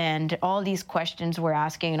lives, and all these questions we're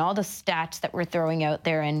asking, and all the stats that we're throwing out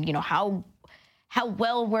there, and, how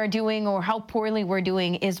well we're doing or how poorly we're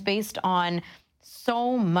doing is based on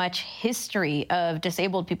so much history of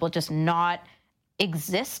disabled people just not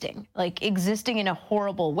existing in a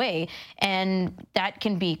horrible way. And that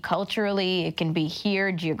can be culturally, it can be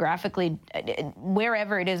here geographically,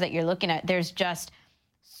 wherever it is that you're looking at. There's just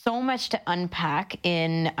so much to unpack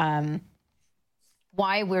in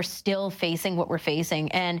why we're still facing what we're facing,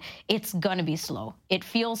 and it's gonna be slow. It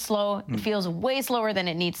feels slow. It feels way slower than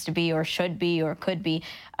it needs to be or should be or could be,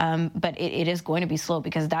 but it is going to be slow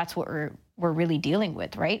because that's what we're really dealing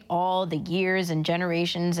with, right? All the years and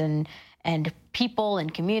generations and people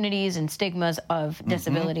and communities and stigmas of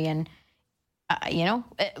disability. And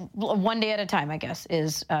one day at a time, I guess,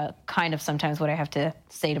 is kind of sometimes what I have to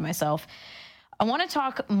say to myself. I want to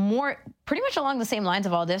talk more pretty much along the same lines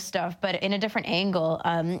of all this stuff, but in a different angle.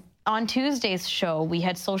 On Tuesday's show, we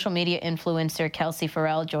had social media influencer Kelsey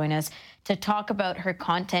Farrell join us to talk about her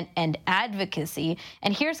content and advocacy.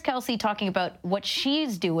 And here's Kelsey talking about what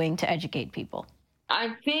she's doing to educate people.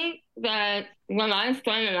 I think that when I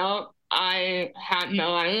started out, I had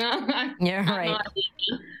no idea. Yeah, right. No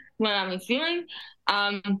idea what I was doing.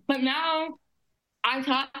 But now I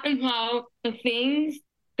talk about the things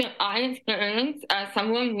that I experienced as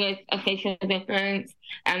someone with a facial difference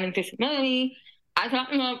and a disability. I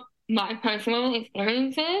talk about my personal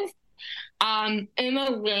experiences in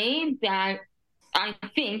a way that I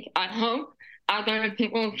hope other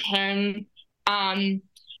people can kind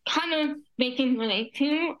of they can relate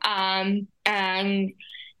to, and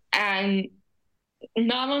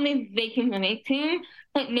not only they can relate to,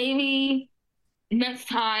 but maybe next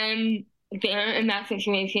time they're in that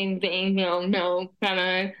situation, they will know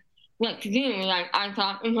better what to do. Like I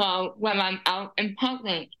talk about when I'm out in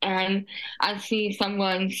public and I see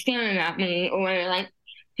someone staring at me or like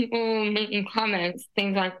people making comments,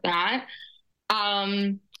 things like that.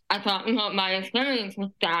 I talk about my experience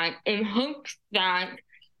with that in hopes that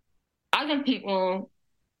other people,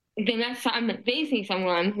 the next time that they see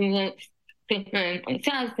someone who looks different or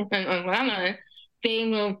sounds different or whatever, they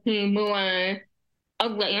will be more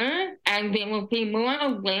aware, and they will be more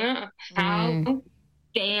aware of how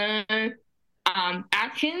their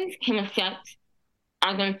actions can affect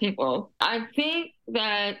other people. I think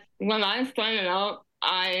that when I started out,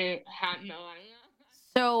 I had no idea.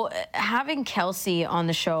 So having Kelsey on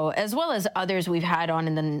the show, as well as others we've had on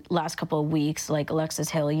in the last couple of weeks, like Alexis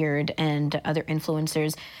Hilliard and other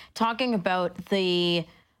influencers, talking about the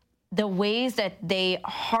ways that they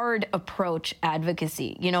hard approach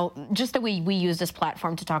advocacy, just the way we use this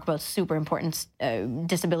platform to talk about super important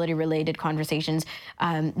disability-related conversations.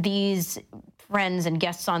 These friends and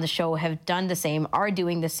guests on the show have done the same, are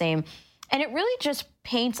doing the same. And it really just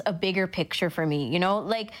paints a bigger picture for me,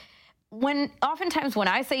 like oftentimes when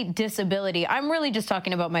I say disability, I'm really just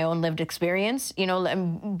talking about my own lived experience,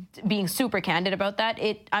 I'm being super candid about that.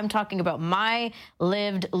 I'm talking about my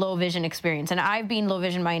lived low vision experience, and I've been low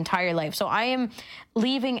vision my entire life. So I am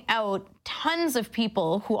leaving out tons of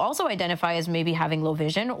people who also identify as maybe having low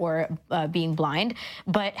vision or being blind,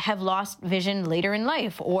 but have lost vision later in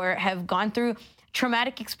life or have gone through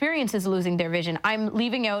traumatic experiences losing their vision. I'm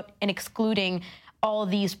leaving out and excluding all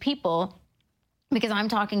these people because I'm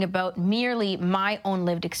talking about merely my own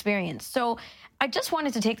lived experience. So I just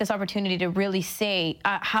wanted to take this opportunity to really say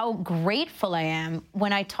how grateful I am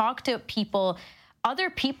when I talk to other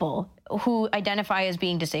people who identify as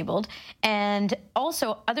being disabled, and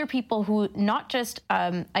also other people who not just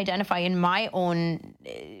identify in my own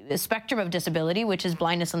spectrum of disability, which is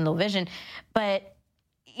blindness and low vision, but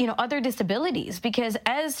other disabilities, because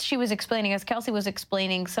as Kelsey was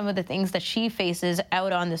explaining some of the things that she faces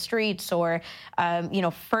out on the streets or,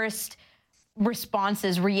 first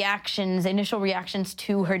responses, initial reactions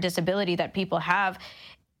to her disability that people have,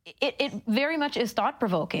 it very much is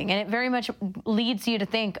thought-provoking, and it very much leads you to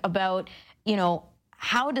think about,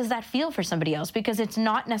 how does that feel for somebody else? Because it's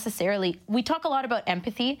not necessarily, we talk a lot about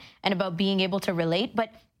empathy and about being able to relate,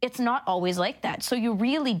 but it's not always like that. So you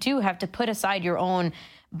really do have to put aside your own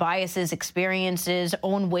biases, experiences,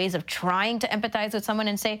 own ways of trying to empathize with someone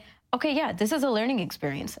and say, okay, yeah, this is a learning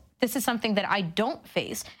experience. This is something that I don't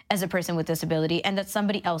face as a person with disability and that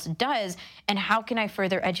somebody else does. And how can I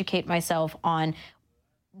further educate myself on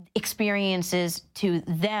experiences to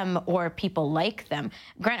them or people like them?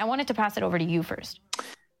 Grant, I wanted to pass it over to you first.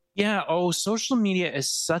 Yeah. Social media is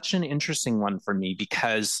such an interesting one for me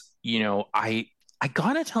because, I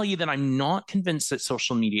gotta tell you that I'm not convinced that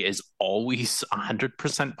social media is always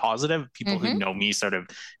 100% positive. People who know me sort of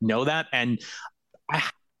know that. And I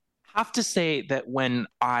have to say that when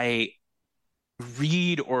I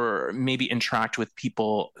read or maybe interact with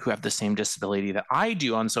people who have the same disability that I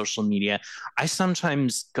do on social media, I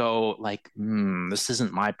sometimes go like, this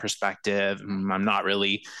isn't my perspective. I'm not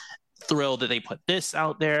really thrilled that they put this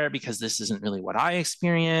out there because this isn't really what I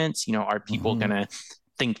experience. Are people gonna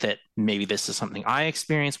think that maybe this is something I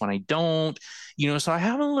experience when I don't, so I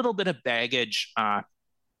have a little bit of baggage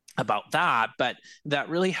about that, but that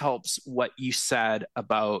really helps what you said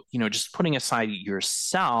about, just putting aside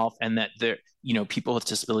yourself, and that there, people with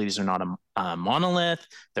disabilities are not a monolith.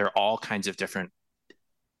 There are all kinds of different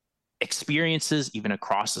experiences, even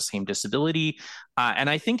across the same disability. And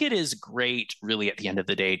I think it is great, really, at the end of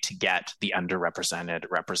the day, to get the underrepresented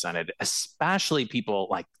represented, especially people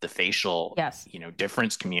like the facial,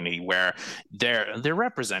 difference community, where their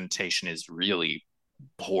representation is really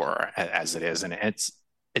poor as it is. And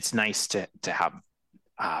it's nice to have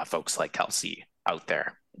folks like Kelsey out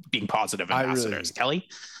there being positive ambassadors. Kelly?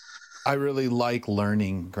 I really like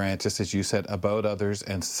learning, Grant, just as you said, about others.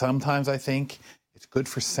 And sometimes I think it's good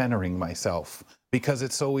for centering myself, because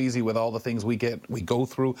it's so easy with all the things we go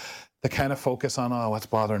through to kind of focus on, what's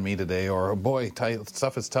bothering me today, or boy,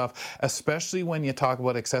 stuff is tough, especially when you talk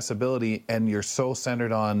about accessibility and you're so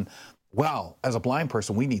centered on, well, as a blind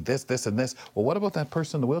person, we need this, this, and this. Well, what about that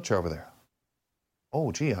person in the wheelchair over there?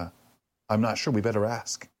 Oh, gee, I'm not sure. We better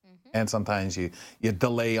ask. And sometimes you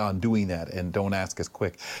delay on doing that and don't ask as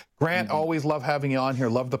quick. Grant, always love having you on here.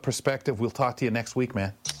 Love the perspective. We'll talk to you next week,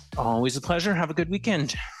 man. Always a pleasure. Have a good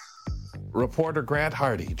weekend. Reporter Grant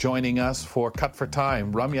Hardy joining us for Cut for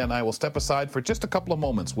Time. Ramya and I will step aside for just a couple of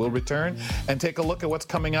moments. We'll return and take a look at what's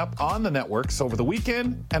coming up on the networks over the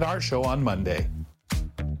weekend and our show on Monday.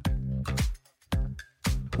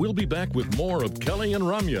 We'll be back with more of Kelly and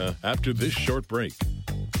Ramya after this short break.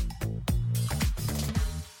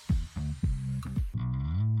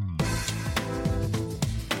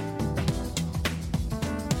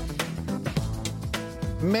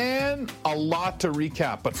 Man, a lot to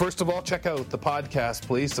recap. But first of all, check out the podcast,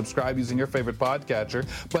 please. Subscribe using your favorite podcatcher.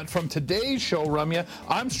 But from today's show, Ramya,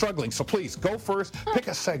 I'm struggling. So please, go first. Pick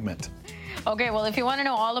a segment. Okay, well, if you want to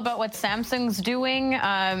know all about what Samsung's doing,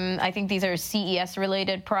 I think these are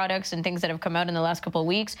CES-related products and things that have come out in the last couple of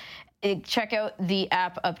weeks. Check out the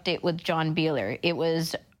app update with John Beeler. It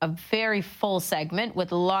was a very full segment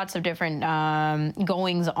with lots of different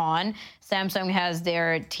goings on. Samsung has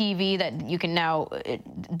their TV that you can now,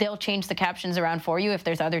 they'll change the captions around for you if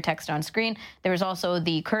there's other text on screen. There's also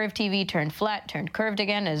the curved TV, turned flat, turned curved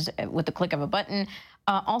again as with the click of a button.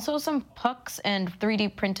 Also some pucks and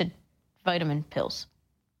 3D printed vitamin pills.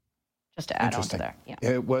 Just to add on to there. Yeah.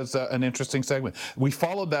 It was an interesting segment. We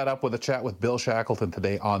followed that up with a chat with Bill Shackleton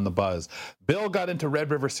today on The Buzz. Bill got into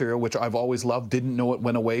Red River cereal, which I've always loved, didn't know it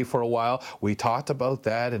went away for a while. We talked about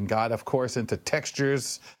that and got, of course, into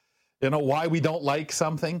textures, why we don't like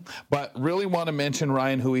something. But really want to mention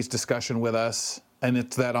Ryan Huey's discussion with us. And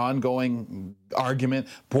it's that ongoing argument.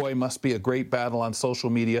 Boy, must be a great battle on social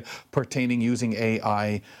media pertaining using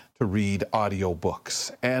AI to read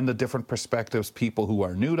audiobooks and the different perspectives, people who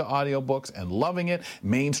are new to audiobooks and loving it,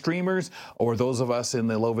 mainstreamers, or those of us in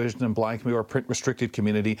the low vision and blind community or print restricted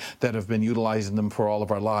community that have been utilizing them for all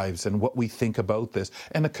of our lives, and what we think about this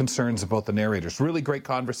and the concerns about the narrators. Really great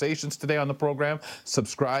conversations today on the program.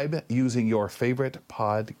 Subscribe using your favorite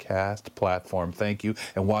podcast platform. Thank you.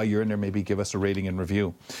 And while you're in there, maybe give us a rating and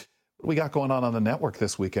review. What we got going on the network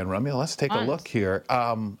this weekend, Ramya? Let's take a look here.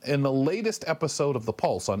 In the latest episode of The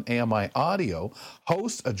Pulse on AMI Audio,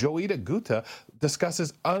 host Joeita Gutta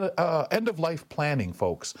discusses end-of-life planning,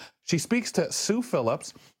 folks. She speaks to Sue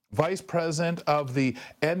Phillips, Vice President of the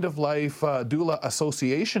End-of-Life Doula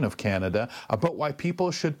Association of Canada, about why people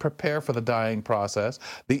should prepare for the dying process,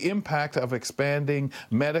 the impact of expanding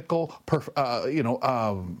medical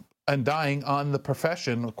and dying on the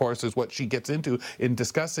profession, of course, is what she gets into in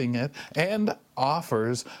discussing it, and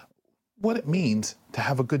offers what it means to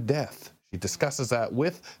have a good death. She discusses that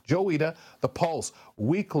with Joeita. The Pulse,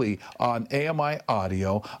 weekly on AMI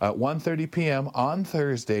Audio at 1:30 p.m. on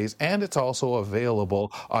Thursdays, and it's also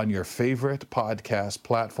available on your favorite podcast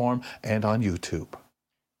platform and on YouTube.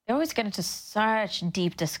 They always get into such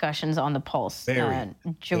deep discussions on The Pulse.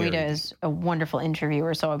 Joeita is a wonderful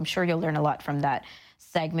interviewer, so I'm sure you'll learn a lot from that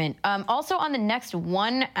segment. Also on the next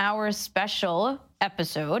 1 hour special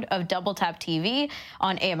episode of Double Tap TV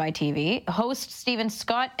on AMI TV, hosts Stephen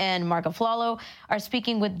Scott and Marco Flalo are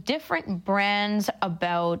speaking with different brands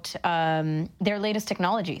about their latest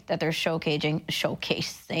technology that they're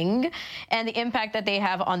showcasing and the impact that they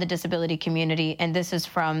have on the disability community. And this is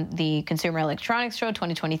from the Consumer Electronics Show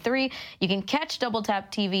 2023. You can catch Double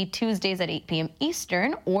Tap TV Tuesdays at 8 p.m.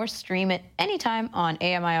 Eastern or stream it anytime on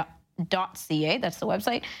AMI.ca. That's the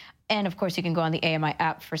website. And of course, you can go on the AMI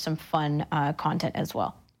app for some fun content as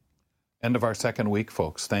well. End of our second week,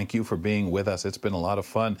 folks. Thank you for being with us. It's been a lot of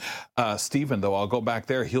fun. Stephen, though, I'll go back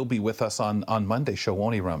there. He'll be with us on Monday's show,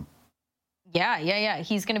 won't he, Rum? Yeah.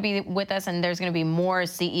 He's going to be with us, and there's going to be more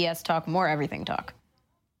CES talk, more everything talk.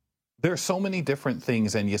 There are so many different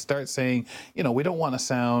things, and you start saying, we don't want to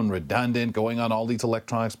sound redundant going on all these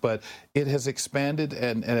electronics, but it has expanded.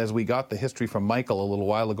 And as we got the history from Michael a little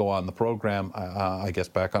while ago on the program, I guess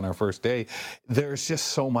back on our first day, there's just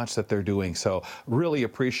so much that they're doing. So really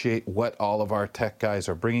appreciate what all of our tech guys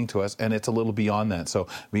are bringing to us, and it's a little beyond that. So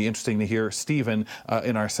it'll be interesting to hear Stephen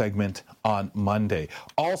in our segment on Monday.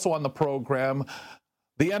 Also on the program,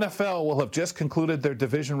 the NFL will have just concluded their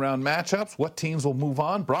division round matchups. What teams will move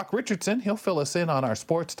on? Brock Richardson, he'll fill us in on our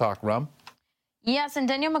sports talk, Rum. Yes, and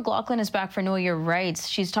Danielle McLaughlin is back for Know Your Rights.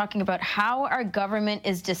 She's talking about how our government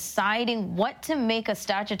is deciding what to make a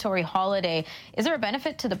statutory holiday. Is there a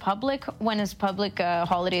benefit to the public when a public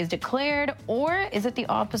holiday is declared, or is it the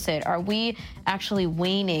opposite? Are we actually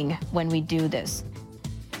waning when we do this?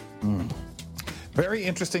 Very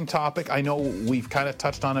interesting topic. I know we've kind of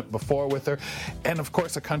touched on it before with her. And of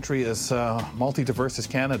course, a country as multi-diverse as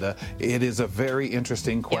Canada, it is a very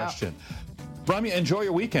interesting question. Yeah. Ramya, enjoy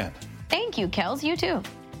your weekend. Thank you, Kels. You too.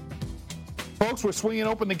 Folks, we're swinging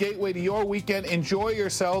open the gateway to your weekend. Enjoy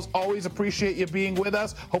yourselves. Always appreciate you being with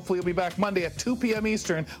us. Hopefully you'll be back Monday at 2 p.m.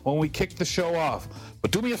 Eastern when we kick the show off.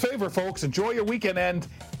 But do me a favor, folks. Enjoy your weekend and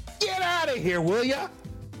get out of here, will ya?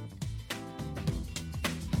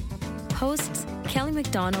 Hosts Kelly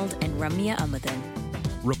McDonald and Ramya Amadhan.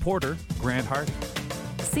 Reporter Grant Hardy.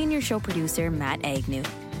 Senior show producer Matt Agnew.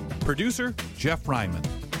 Producer Jeff Ryman.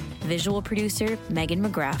 Visual producer Megan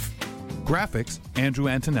McGrath. Graphics Andrew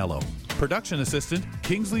Antonello. Production assistant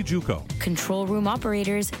Kingsley Juco. Control room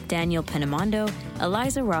operators Daniel Penamondo,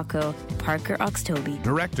 Eliza Rocco, Parker Oxtoby.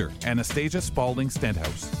 Director Anastasia Spalding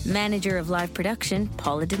Stenthouse. Manager of live production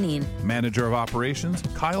Paula Deneen. Manager of operations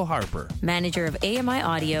Kyle Harper. Manager of AMI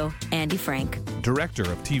Audio Andy Frank. Director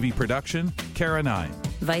of TV production Kara Nye.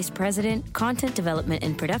 Vice President Content Development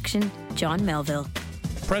and Production John Melville.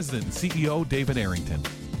 President and CEO David Arrington.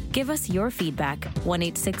 Give us your feedback,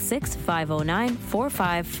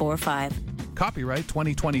 1-866-509-4545. Copyright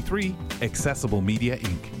 2023, Accessible Media,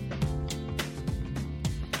 Inc.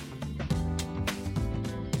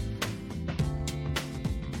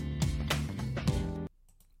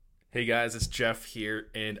 Hey guys, it's Jeff here,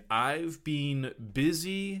 and I've been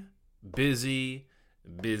busy.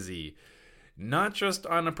 Not just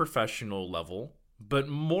on a professional level, but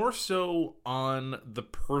more so on the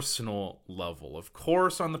personal level. Of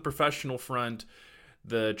course, on the professional front,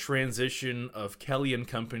 the transition of Kelly and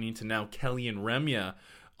Company to now Kelly and Ramya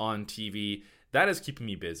on TV, that is keeping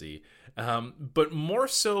me busy. But more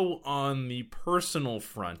so on the personal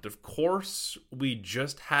front. Of course, we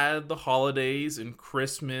just had the holidays and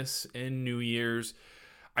Christmas and New Year's.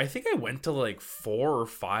 I think I went to like 4 or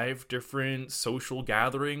 5 different social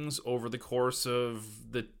gatherings over the course of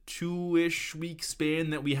the 2-ish week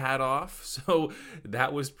span that we had off. So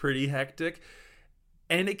that was pretty hectic.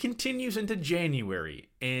 And it continues into January.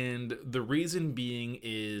 And the reason being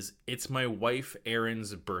is it's my wife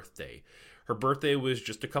Erin's birthday. Her birthday was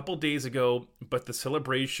just a couple days ago, but the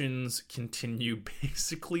celebrations continue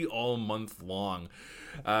basically all month long.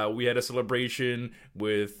 We had a celebration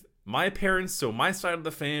with my parents, so my side of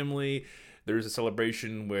the family. There's a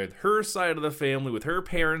celebration with her side of the family, with her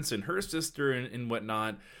parents and her sister and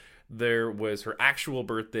whatnot. There was her actual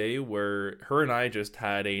birthday where her and I just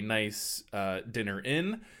had a nice dinner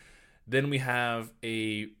in. Then we have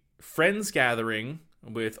a friends gathering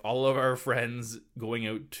with all of our friends going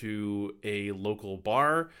out to a local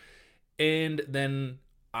bar. And then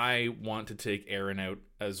I want to take Erin out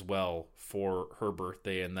as well for her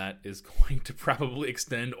birthday, and that is going to probably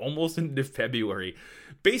extend almost into February.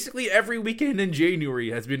 Basically, every weekend in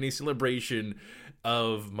January has been a celebration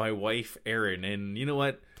of my wife, Erin, and you know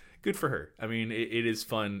what? Good for her. I mean, it is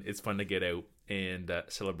fun. It's fun to get out and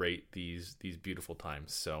celebrate these beautiful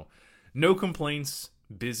times. So, no complaints.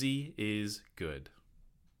 Busy is good.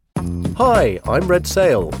 Hi, I'm Red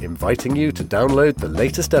Sail, inviting you to download the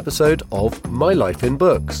latest episode of My Life in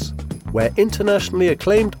Books, where internationally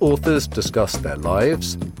acclaimed authors discuss their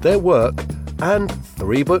lives, their work, and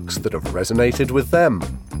 3 books that have resonated with them.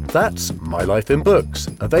 That's My Life in Books,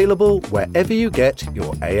 available wherever you get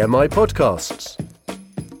your AMI podcasts.